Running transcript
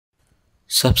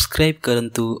Subscribe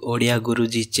करंतु ओडिया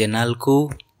गुरुजी channel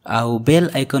को आउ बेल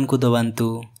आइकन को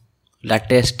दबांतु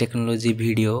लेटेस्ट टेक्नोलोजी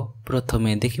वीडियो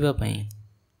प्रथमे देखिबा पई।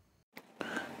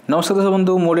 नमस्कार दर्शक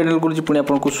बंधु मो डेनियल गुरुजी पुणी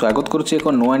आपको स्वागत करुच्ची एक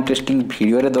नुआ इंटरेस्टिंग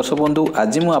वीडियो रे। दर्शक बंधु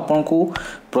आज मु आपको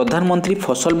प्रधानमंत्री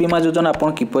फसल बीमा योजना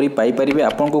आपन किपरि पाई परिबे,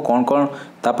 आपन को कौन कौन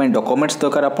तापई डॉक्यूमेंट्स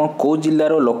दरकार, आपन को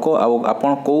जिल्लार लोक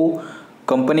आपन को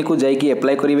कंपनी को जाइए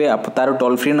एप्लाई करेंगे, तार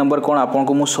टोल फ्री नंबर कौन आपन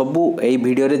को मु सबू एई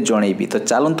वीडियो रे जनइबी। तो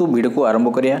चलतु वीडियो को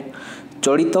आरंभ करिया।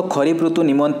 चलित खरीफ ऋतु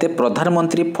निमंते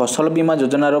प्रधानमंत्री फसल बीमा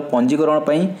योजनार पंजीकरण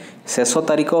पई शेष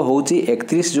तारीख होउची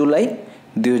 31 जुलाई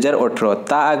 2018।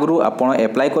 ता आगु आपन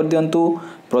एप्लाई कर दियंतु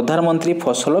प्रधानमंत्री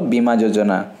फसल बीमा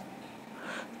योजना।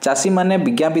 चाषी माने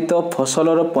विज्ञापित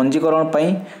फसलर पंजीकरण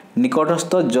पई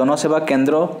निकटस्थ जनसेवा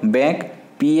केंद्र, बैंक,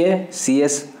 पीए,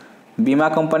 सीएस बीमा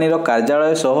कंपनी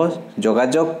कार्यालय सह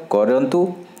जोगाजोग करंतु।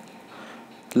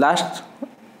 लास्ट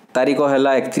तारीख है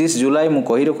 31 जुलाई। मु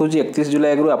कही रखुची 31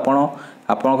 जुलाई आगु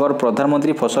आपणकर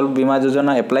प्रधानमंत्री फसल बीमा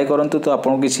योजना एप्लाई करंतु, तो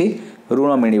आपन किसी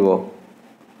ऋण मिलिबो।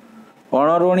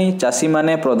 अणऋणी चाषी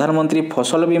माने प्रधानमंत्री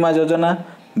फसल बीमा योजना,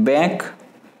 बैंक,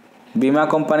 बीमा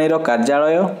कंपनी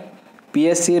कार्यालय,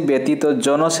 पीएससी व्यतीत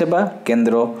जनसेवा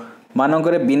केंद्र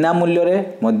मानकरे बिना मूल्य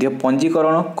रे मध्य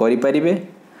पंजीकरण करि परिबे।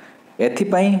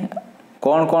 एथिपाई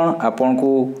कौन कौन आपन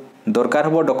को दरकार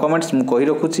हो डॉक्यूमेंट्स मु कही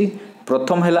रखुची।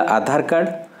 प्रथम है आधार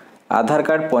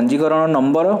कार्ड पंजीकरण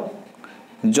नंबर,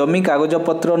 जमी कागज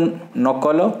पत्र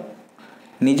नकल,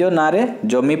 निज नारे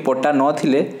जमी पट्टा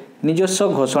नथिले निजस्व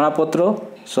घोषणा पत्र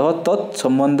सह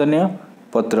तत्संबंधनीय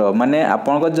पत्र, माने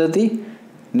आपन जदि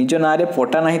निज नारे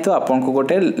पट्टा नहीं तो आपन को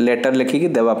गोटे लेटर लिखिकी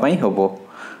देवा पई होबो।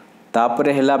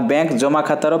 तापरे हैला बैंक जमा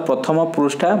खातार प्रथम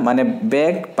पृष्ठा माने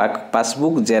बैंक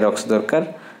पासबुक जेरॉक्स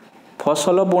दरकार।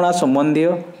 फसल बुणा संबंधी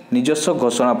निजस्व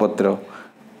घोषणा पत्र,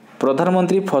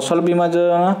 प्रधानमंत्री फसल बीमा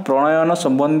योजना प्रणयन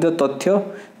संबंधित तथ्य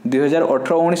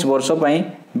 2018-19 वर्ष पई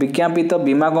विज्ञापित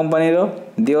बीमा कंपनी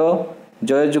देय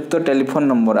जययुक्त टेलीफोन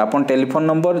नंबर। आपन टेलीफोन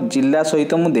नंबर जिला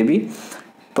सहित मु देवी।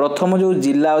 प्रथम जो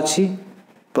जिला अच्छी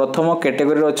प्रथम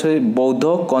कैटेगरी अच्छे बौद्ध,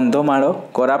 कंधमाल,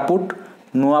 कोरापुट,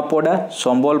 नुआपड़ा,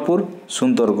 संबलपुर,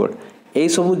 सुंदरगढ़, यही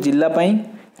सबू जिला पई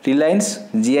रिलायंस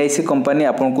जीआईसी कंपनी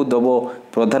आपन को दबो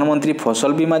प्रधानमंत्री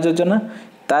फसल बीमा योजना।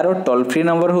 तार टोल फ्री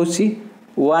नंबर होची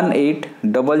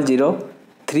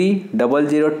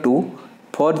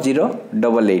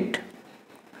 180030024088।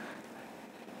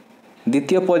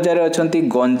 द्वितीय पर्यायर अछंती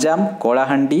गंजाम,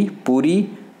 कलाहांडी, पुरी,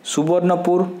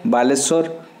 सुवर्णपुर, बालेश्वर,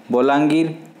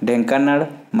 बलांगीर, ढेंकानाल,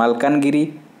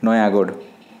 मालकानगिरी, नयागढ़।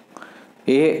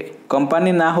 ए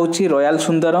कंपनी ना होची royal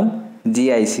Sundaram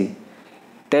GIC.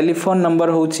 Telephone number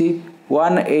होची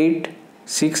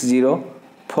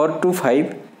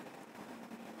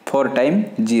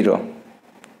 18604254x0।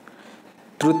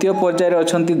 तृतीय पर्यायर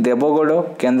अछंती देवगढ़,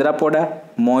 केन्द्रापड़ा,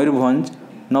 मयूरभंज,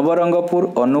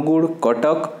 नवरंगपुर, अनुगुड़,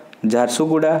 कटक,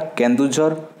 झारसुगुड़ा,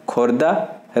 केन्दुझर, खोर्धा,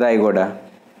 रायगड़ा।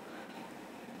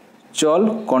 चल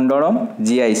कंडलम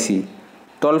जीआईसी।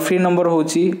 टोल फ्री नंबर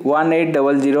होची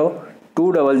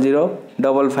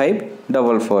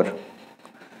 180020055544।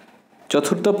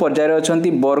 चतुर्थ पर्यायर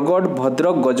अछंती Bargarh,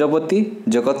 Bhadrak, Gajapati,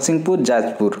 Jagatsinghpur,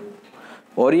 Jajpur.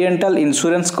 Oriental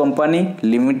insurance company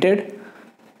limited.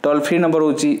 Toll free number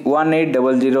होची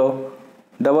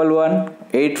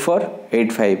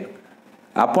 1800118485।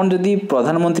 आपन जदि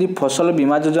प्रधानमंत्री फसल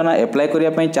बीमा योजना एप्लाई करिया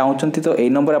पई चाहुचंती तो एई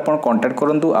नंबर आपन कांटेक्ट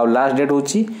करंतु। आ लास्ट डेट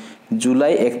होची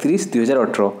जुलाई 31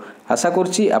 2018। आशा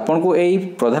करछि आपन को एई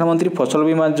प्रधानमंत्री फसल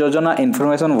बीमा योजना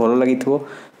इन्फॉर्मेशन भलो लागिथबो।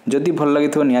 जदि भलो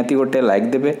लागिथबो नियाती गोटे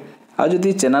लाइक देबे। आ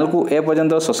जदि चैनल को ए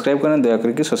पर्यंत सब्सक्राइब करने दया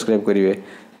करके सब्सक्राइब करिवे।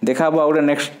 देखा बा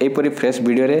नेक्स्ट एपरी फ्रेश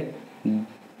वीडियो रे।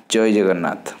 जय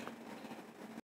जगन्नाथ।